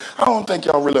 because I don't think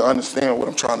y'all really understand what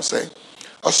I'm trying to say.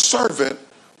 A servant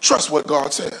trusts what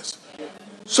God says.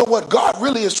 So what God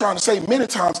really is trying to say many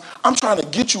times, I'm trying to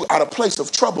get you out of place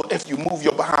of trouble if you move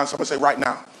your behind. Somebody say right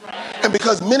now. And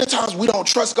because many times we don't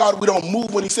trust God, we don't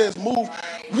move when he says move,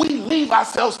 we leave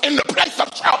ourselves in the place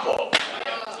of trouble.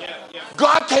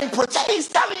 God can't protect. He's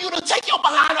telling you to take your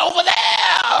behind over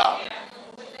there.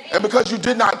 And because you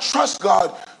did not trust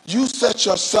God, you set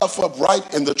yourself up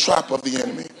right in the trap of the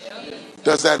enemy.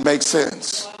 Does that make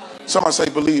sense? Somebody say,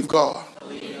 believe God.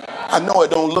 I know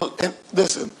it don't look, and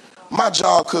listen, my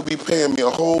job could be paying me a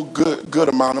whole good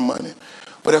amount of money.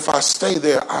 But if I stay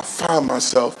there, I find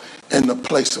myself in the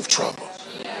place of trouble.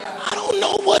 I don't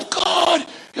know what God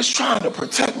is trying to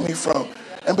protect me from.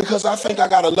 And because I think I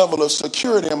got a level of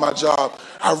security in my job,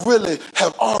 I really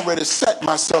have already set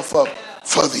myself up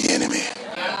for the enemy.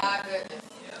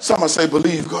 Somebody say,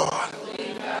 believe God.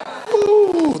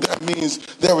 Ooh, that means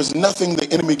there is nothing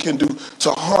the enemy can do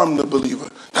to harm the believer.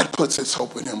 That puts its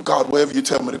hope in him. God, wherever you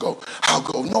tell me to go, I'll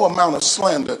go. No amount of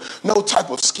slander, no type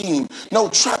of scheme, no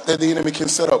trap that the enemy can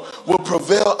set up will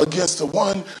prevail against the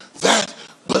one that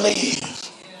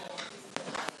believes.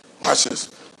 Watch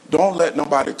this. Don't let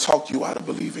nobody talk you out of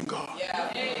believing God.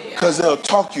 Because they'll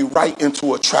talk you right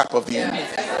into a trap of the enemy.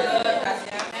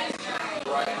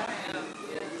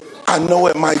 I know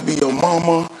it might be your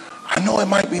mama. I know it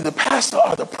might be the pastor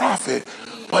or the prophet.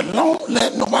 But don't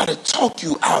let nobody talk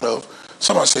you out of,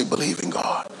 somebody say, believe in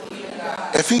God.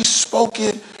 If he spoke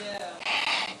it,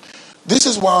 this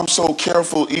is why I'm so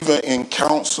careful even in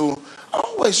counsel. I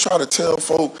always try to tell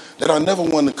folk that I never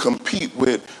want to compete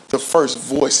with the first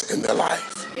voice in their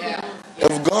life.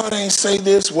 If God ain't say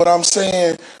this, what I'm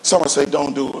saying, someone say,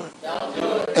 don't do it. Don't do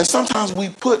it. And sometimes we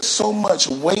put so much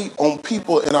weight on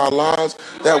people in our lives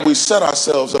that we set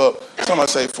ourselves up,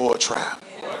 somebody say, for a trap.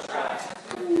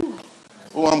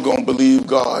 Oh, I'm going to believe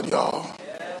God, y'all.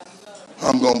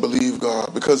 I'm going to believe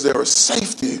God because there is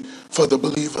safety for the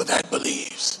believer that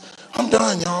believes. I'm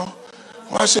done, y'all.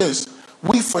 Watch this.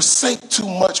 We forsake too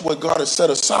much what God has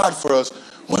set aside for us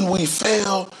when we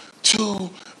fail to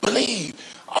believe.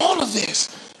 All of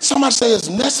this, somebody say, is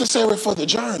necessary for the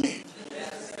journey.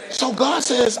 So God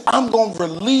says, I'm going to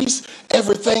release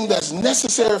everything that's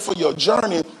necessary for your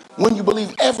journey when you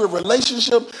believe. Every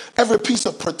relationship, every piece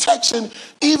of protection,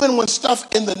 even when stuff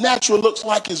in the natural looks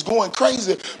like it's going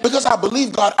crazy, because I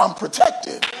believe God, I'm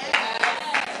protected.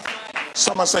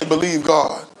 Somebody say, believe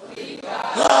God.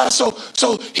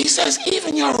 So he says,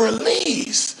 even your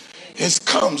release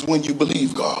comes when you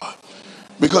believe God.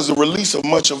 Because the release of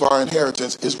much of our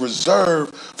inheritance is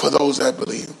reserved for those that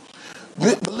believe.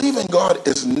 Believing God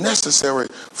is necessary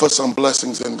for some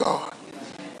blessings in God.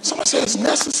 Somebody say it's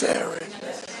necessary.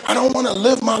 I don't want to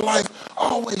live my life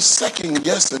always second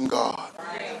guessing God.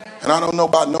 And I don't know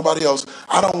about nobody else.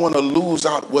 I don't want to lose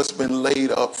out what's been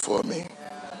laid up for me.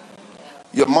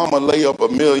 Your mama lay up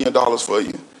 $1 million for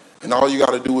you. And all you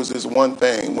got to do is this one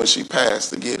thing when she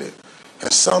passed to get it.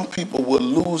 And some people will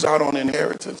lose out on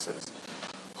inheritances.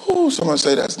 Ooh, somebody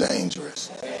say that's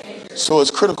dangerous. So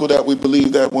it's critical that we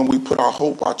believe that when we put our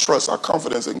hope, our trust, our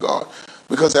confidence in God.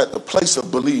 Because at the place of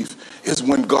belief is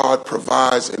when God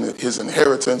provides his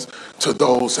inheritance to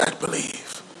those that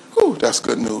believe. Ooh, that's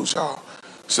good news, y'all.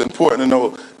 It's important to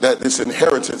know that this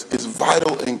inheritance is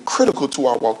vital and critical to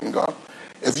our walk in God.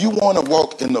 If you want to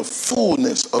walk in the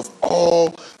fullness of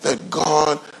all that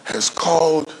God has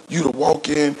called you to walk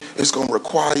in, it's going to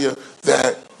require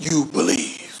that you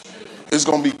believe. It's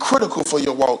going to be critical for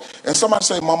your walk. And somebody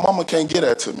say, my mama can't get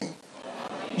that to me.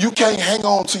 You can't hang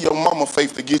on to your mama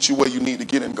faith to get you where you need to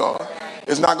get in God.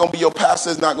 It's not going to be your pastor.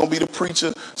 It's not going to be the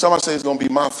preacher. Somebody say it's going to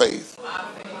be my faith.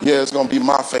 Yeah, it's going to be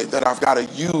my faith that I've got to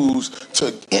use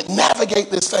to navigate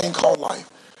this thing called life.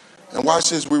 And watch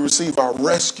this, we receive our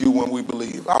rescue when we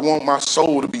believe. I want my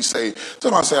soul to be saved.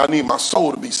 Somebody say, I need my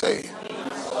soul to be saved.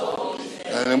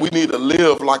 And we need to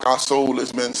live like our soul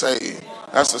has been saved.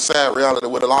 That's the sad reality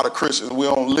with a lot of Christians. We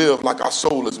don't live like our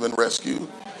soul has been rescued.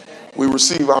 We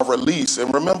receive our release.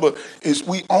 And remember,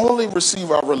 we only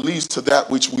receive our release to that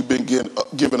which we've been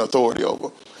given authority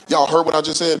over. Y'all heard what I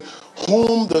just said?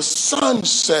 Whom the Son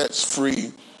sets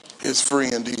free is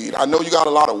free indeed. I know you got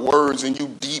a lot of words and you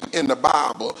deep in the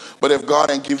Bible, but if God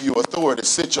ain't give you authority,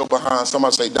 sit your behind,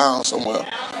 somebody say down somewhere.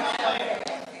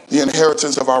 The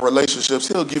inheritance of our relationships,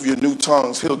 he'll give you new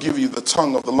tongues. He'll give you the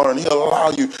tongue of the learned. He'll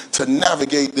allow you to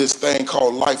navigate this thing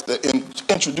called life, to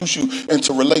introduce you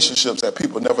into relationships that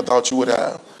people never thought you would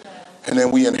have. And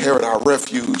then we inherit our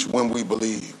refuge when we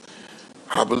believe.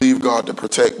 I believe God to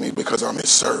protect me because I'm his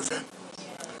servant.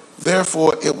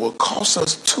 Therefore, it will cost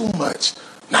us too much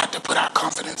not to put our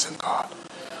confidence in God.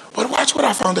 But watch what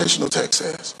our foundational text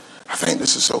says. I think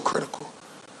this is so critical.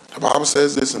 The Bible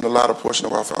says this in the latter portion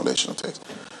of our foundational text.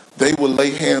 They will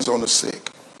lay hands on the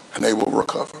sick and they will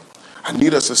recover. I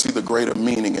need us to see the greater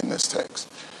meaning in this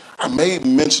text. I made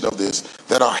mention of this,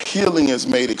 that our healing is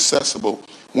made accessible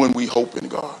when we hope in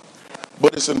God.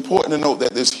 But it's important to note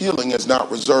that this healing is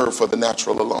not reserved for the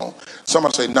natural alone.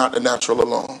 Somebody say, not the natural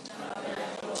alone.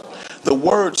 The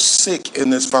word sick in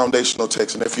this foundational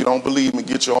text, and if you don't believe me,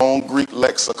 get your own Greek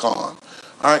lexicon. All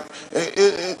right?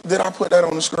 Did I put that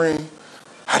on the screen?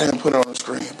 I didn't put it on the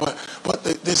screen. But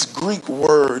this Greek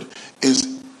word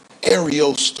is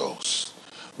ariostos,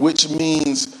 which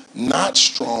means not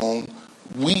strong,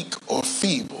 weak, or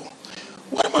feeble.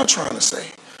 What am I trying to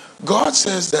say? God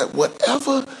says that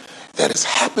whatever that has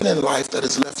happened in life that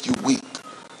has left you weak,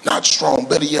 not strong,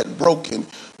 better yet broken,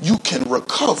 you can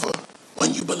recover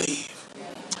when you believe.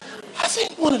 I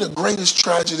think one of the greatest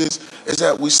tragedies is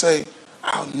that we say,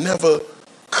 I'll never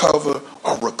cover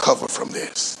or recover from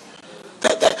this.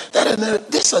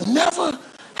 This will never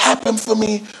happen for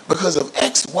me because of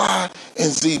X, Y,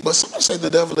 and Z. But somebody say the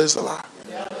devil is a lie.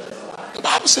 The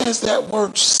Bible says that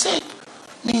word sick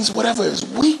means whatever is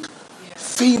weak,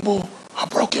 feeble, or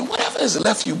broken. Whatever has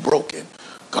left you broken,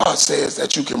 God says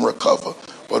that you can recover.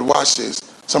 But watch this.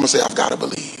 Somebody say, I've got to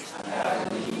believe.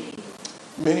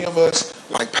 Many of us,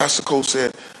 like Pastor Cole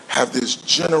said, have this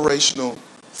generational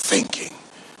thinking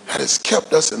that has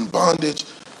kept us in bondage,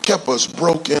 kept us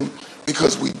broken,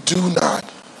 because we do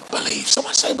not believe.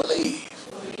 Somebody say believe.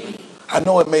 I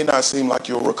know it may not seem like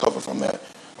you'll recover from that.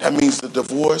 That means the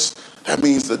divorce. That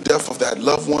means the death of that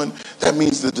loved one. That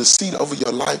means the deceit over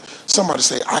your life. Somebody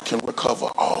say, I can recover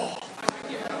all.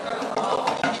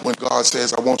 When God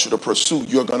says, I want you to pursue,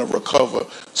 you're going to recover.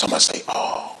 Somebody say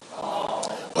all.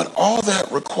 But all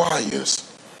that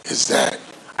requires is that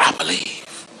I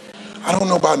believe. I don't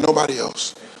know about nobody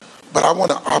else, but I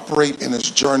want to operate in this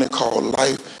journey called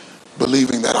life,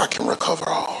 believing that I can recover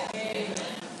all.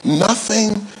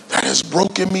 Nothing that has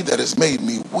broken me, that has made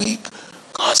me weak,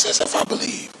 God says if I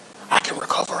believe, I can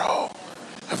recover all.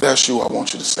 If that's you, I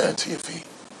want you to stand to your feet.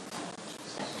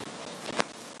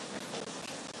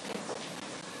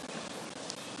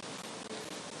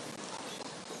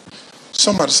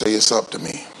 Somebody say it's up to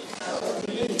me.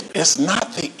 It's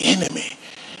not the enemy.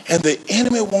 And the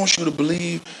enemy wants you to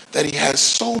believe that he has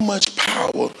so much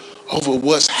power over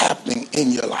what's happening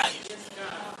in your life.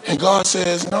 And God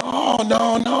says,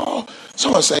 no.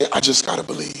 Somebody say, I just got to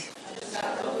believe.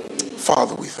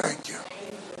 Father, we thank you.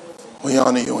 We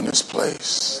honor you in this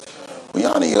place. We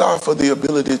honor you, God, for the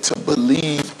ability to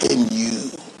believe in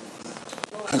you.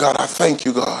 And God, I thank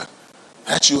you, God,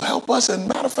 that you help us. And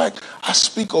matter of fact, I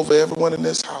speak over everyone in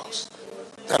this house,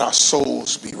 that our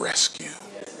souls be rescued.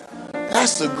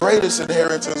 That's the greatest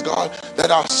inheritance, God,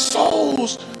 that our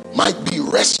souls might be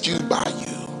rescued by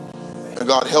you. And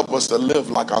God, help us to live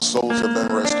like our souls have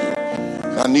been rescued.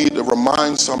 And I need to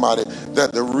remind somebody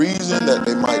that the reason that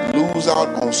they might lose out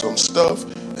on some stuff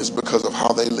is because of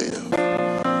how they live.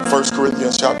 1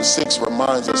 Corinthians chapter 6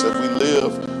 reminds us if we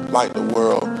live like the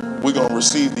world, we're going to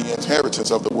receive the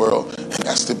inheritance of the world, and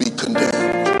that's to be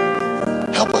condemned.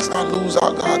 Help us not lose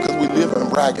out, God, because we live in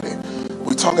raggedy.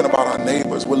 We're talking about our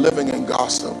neighbors. We're living in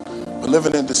gossip. We're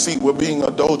living in deceit. We're being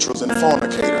adulterers and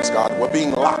fornicators, God. We're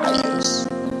being liars.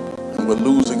 And we're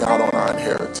losing out on our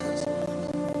inheritance.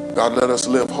 God, let us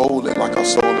live holy like our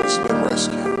soul has been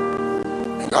rescued.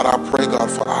 And God, I pray,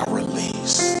 God, for our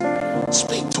release.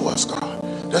 Speak to us, God.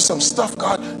 There's some stuff,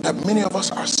 God, that many of us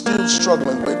are still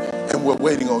struggling with, and we're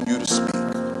waiting on you to speak.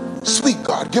 Speak,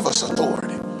 God. Give us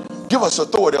authority. Give us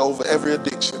authority over every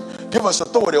addiction. Give us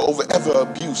authority over every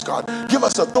abuse, God. Give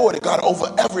us authority, God, over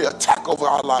every attack over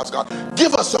our lives, God.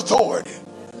 Give us authority.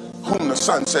 Whom the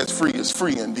Son sets free is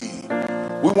free indeed.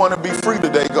 We want to be free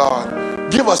today, God.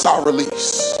 Give us our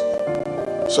release.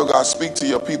 So, God, speak to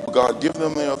your people, God. Give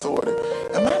them the authority.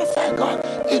 As a matter of fact, God,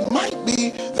 it might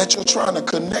be that you're trying to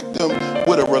connect them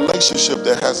with a relationship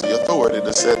that has the authority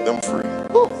to set them free.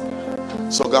 Woo.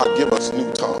 So, God, give us new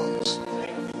tongues.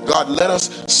 God, let us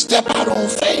step out on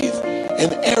faith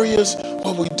in areas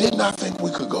where we did not think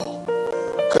we could go.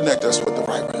 Connect us with the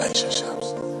right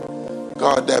relationships.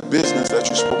 God, that business that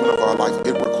you've spoken of our life,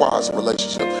 it requires a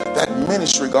relationship. That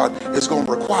ministry, God, is going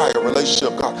to require a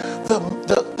relationship, God.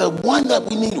 The one that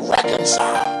we need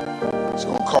reconciled is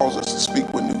going to cause us to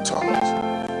speak with new tongues.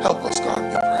 Help us, God,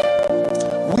 we pray.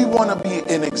 We want to be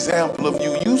an example of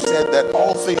you. You said that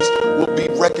all things will be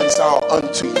reconciled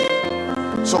unto you.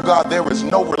 So, God, there is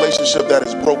no relationship that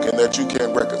is broken that you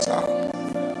can't reconcile.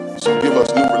 So give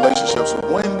us new relationships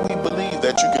when we believe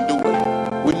that you can do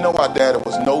it. We know our daddy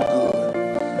was no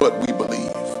good, but we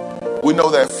believe. We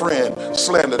know that friend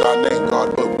slandered our name,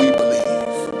 God, but we believe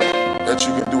that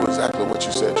you can do exactly what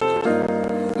you said you could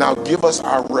do. Now give us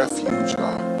our refuge,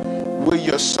 God. We're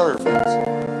your servants.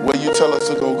 Where you tell us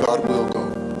to go, God, we'll go.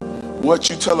 What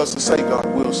you tell us to say, God,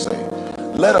 we'll say.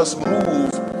 Let us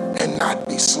move and not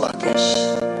be sluggish,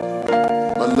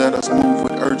 but let us move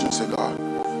with urgency, God.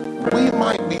 We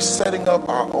might be setting up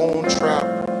our own trap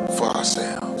for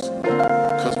ourselves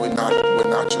because we're not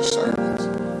your servants.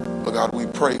 But God, we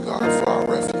pray, God, for our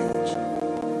refuge,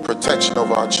 protection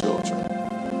of our children,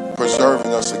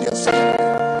 preserving us against the enemy.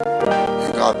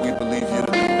 And God, we believe you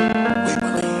to do it. We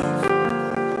believe.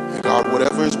 And God,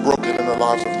 whatever is broken in the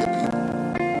lives of your people,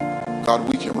 God,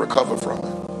 we can recover from it.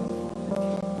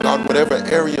 God, whatever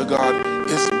area, God,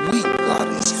 is weak, God,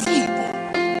 is feeble,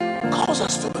 cause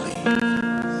us to believe.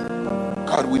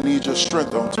 God, we need your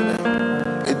strength on today.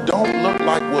 It don't look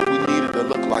like what we needed to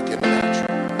look like in the natural.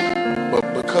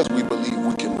 But because we believe,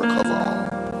 we can recover all.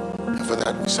 And for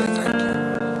that, we say thank you.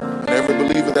 And every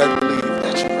believer that believes,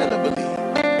 that you really believe,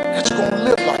 that you're going to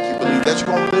live like you believe, that you're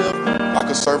going to live like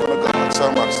a servant of God.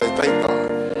 Somebody say thank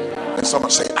God. And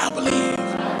somebody say, I believe.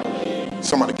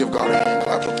 Somebody give God a hand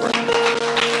clap of praise.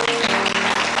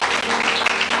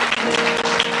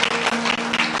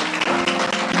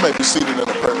 You may be seated in the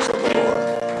presence of the Lord.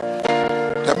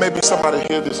 There may be somebody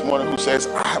here this morning who says,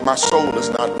 my soul has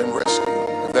not been rescued.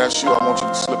 If that's you, I want you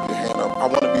to slip your hand up. I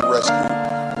want to be rescued.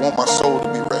 I want my soul to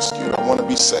be rescued. I want to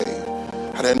be saved.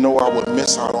 I didn't know I would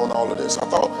miss out on all of this. I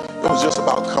thought it was just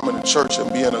about coming to church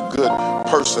and being a good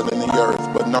person in the earth.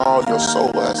 But now your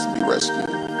soul has to be rescued.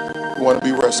 You want to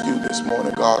be rescued this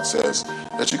morning. God says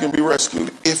that you can be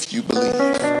rescued if you believe.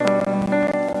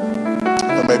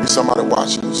 There may be somebody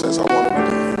watching who says, I want to believe.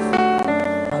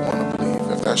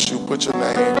 If that's you, put your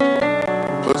name,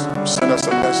 send us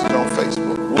a message on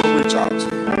Facebook. We'll reach out to you.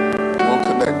 We'll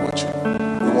connect with you.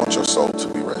 We want your soul to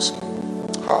be rescued.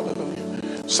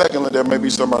 Hallelujah. Secondly, there may be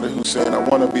somebody who's saying, I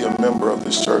want to be a member of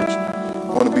this church. I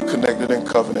want to be connected in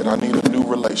covenant. I need a new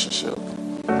relationship.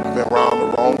 I've been around the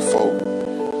wrong folk.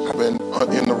 I've been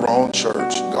in the wrong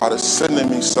church. God is sending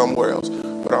me somewhere else,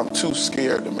 but I'm too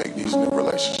scared to make these new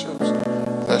relationships.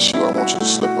 If that's you, I want you to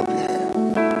slip up your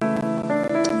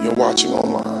hand. You're watching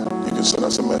online, you can send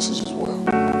us a message as well.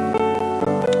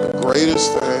 The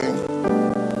greatest thing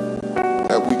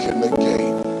that we can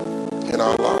negate in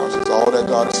our lives is all that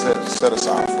God has set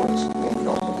aside for us when we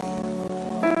don't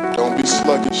believe. Don't be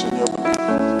sluggish in your belief,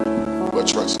 but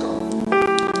trust God.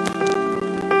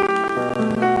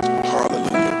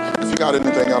 Hallelujah. If you got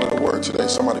anything out of the word today,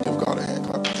 somebody give God a hand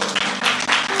clap.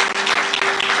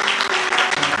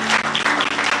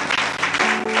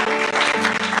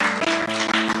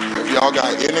 Y'all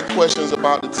got any questions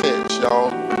about the text,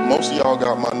 y'all most of y'all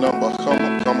got my number.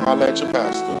 Come holler at your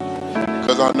pastor.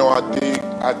 Because I know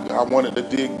I wanted to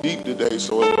dig deep today,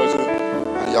 so it wasn't,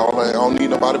 I don't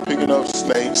need nobody picking up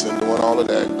snakes and doing all of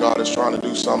that. God is trying to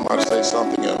do something, I say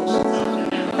something else.